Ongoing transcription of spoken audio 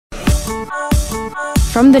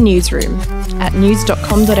From the newsroom at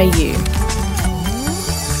news.com.au.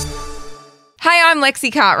 Hey, I'm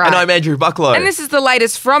Lexi Cartwright. And I'm Andrew Bucklow. And this is the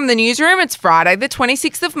latest from the newsroom. It's Friday, the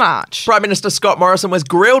 26th of March. Prime Minister Scott Morrison was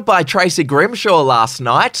grilled by Tracy Grimshaw last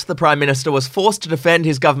night. The Prime Minister was forced to defend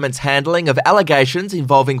his government's handling of allegations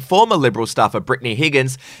involving former Liberal staffer Brittany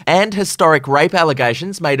Higgins and historic rape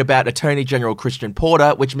allegations made about Attorney General Christian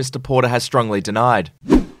Porter, which Mr Porter has strongly denied.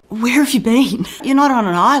 Where have you been? You're not on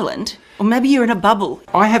an island. Or maybe you're in a bubble.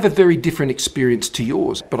 I have a very different experience to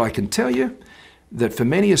yours, but I can tell you that for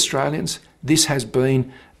many Australians, this has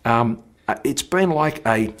been, it's been like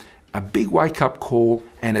a big wake-up call,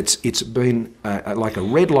 and it's been like a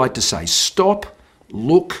red light to say, stop,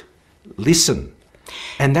 look, listen.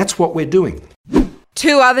 And that's what we're doing.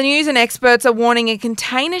 Two other news, and experts are warning a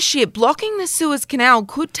container ship blocking the Suez Canal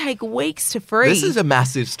could take weeks to free. This is a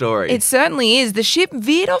massive story. It certainly is. The ship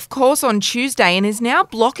veered off course on Tuesday and is now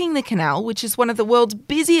blocking the canal, which is one of the world's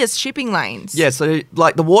busiest shipping lanes. Yeah, so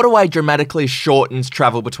the waterway dramatically shortens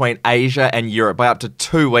travel between Asia and Europe by up to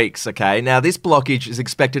 2 weeks, okay? Now, this blockage is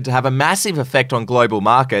expected to have a massive effect on global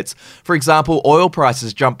markets. For example, oil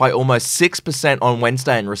prices jumped by almost 6% on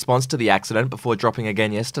Wednesday in response to the accident before dropping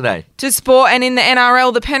again yesterday. To sport, and in the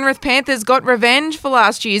NRL, the Penrith Panthers got revenge for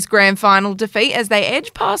last year's grand final defeat as they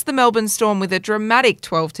edged past the Melbourne Storm with a dramatic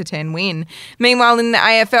 12-10 win. Meanwhile, in the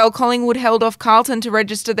AFL, Collingwood held off Carlton to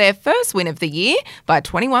register their first win of the year by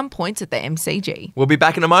 21 points at the MCG. We'll be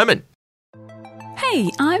back in a moment.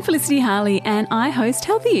 Hey, I'm Felicity Harley and I host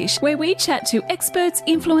Healthyish, where we chat to experts,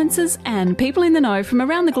 influencers and people in the know from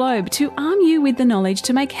around the globe to arm you with the knowledge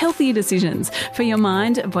to make healthier decisions for your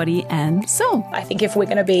mind, body and soul. I think if we're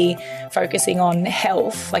going to be focusing on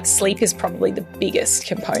health, like sleep is probably the biggest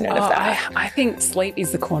component of that. I think sleep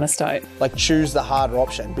is the cornerstone. Like choose the harder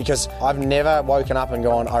option, because I've never woken up and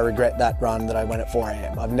gone, I regret that run that I went at 4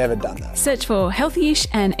 a.m. I've never done that. Search for Healthyish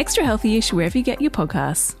and Extra Healthyish wherever you get your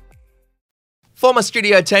podcasts. Former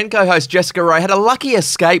Studio 10 co-host Jessica Rowe had a lucky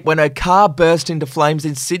escape when her car burst into flames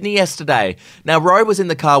in Sydney yesterday. Now, Rowe was in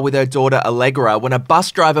the car with her daughter Allegra when a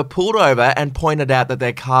bus driver pulled over and pointed out that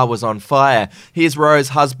their car was on fire. Here's Rowe's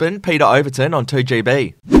husband, Peter Overton, on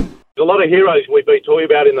 2GB. There's a lot of heroes we've been talking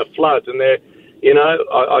about in the floods, and they're,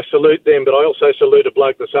 I salute them, but I also salute a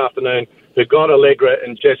bloke this afternoon who got Allegra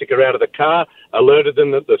and Jessica out of the car, alerted them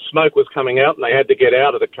that the smoke was coming out and they had to get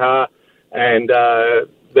out of the car, and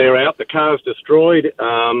they're out. The car's destroyed.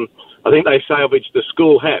 I think they salvaged the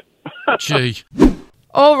school hat. Gee.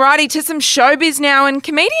 Alrighty, to some showbiz now, and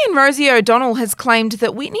comedian Rosie O'Donnell has claimed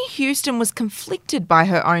that Whitney Houston was conflicted by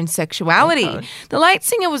her own sexuality. Okay. The late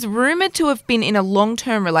singer was rumoured to have been in a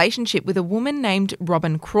long-term relationship with a woman named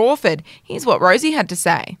Robin Crawford. Here's what Rosie had to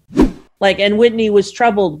say. And Whitney was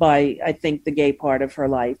troubled by, I think, the gay part of her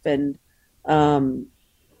life and,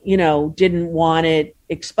 didn't want it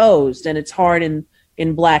exposed. And it's hard in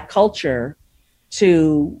Black culture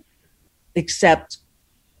to accept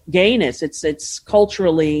gayness. It's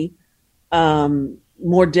culturally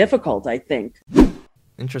more difficult, I think.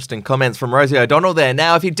 Interesting comments from Rosie O'Donnell there.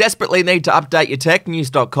 Now, if you desperately need to update your tech,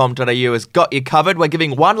 news.com.au has got you covered. We're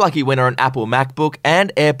giving one lucky winner an Apple MacBook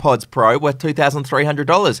and AirPods Pro worth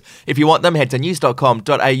 $2,300. If you want them, head to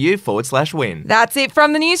news.com.au/win. That's it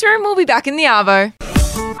from the newsroom. We'll be back in the Arvo.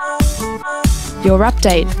 Your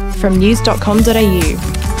update from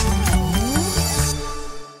news.com.au.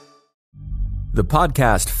 The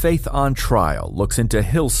podcast Faith on Trial looks into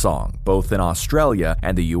Hillsong, both in Australia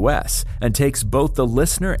and the US, and takes both the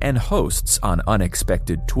listener and hosts on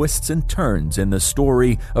unexpected twists and turns in the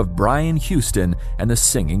story of Brian Houston and the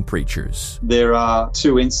Singing Preachers. There are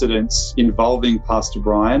 2 incidents involving Pastor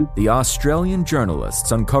Brian. The Australian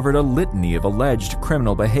journalists uncovered a litany of alleged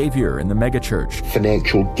criminal behaviour in the megachurch.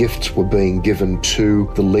 Financial gifts were being given to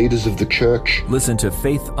the leaders of the church. Listen to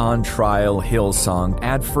Faith on Trial Hillsong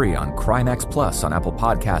ad-free on Crimex Plus on Apple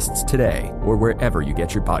Podcasts today or wherever you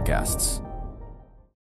get your podcasts.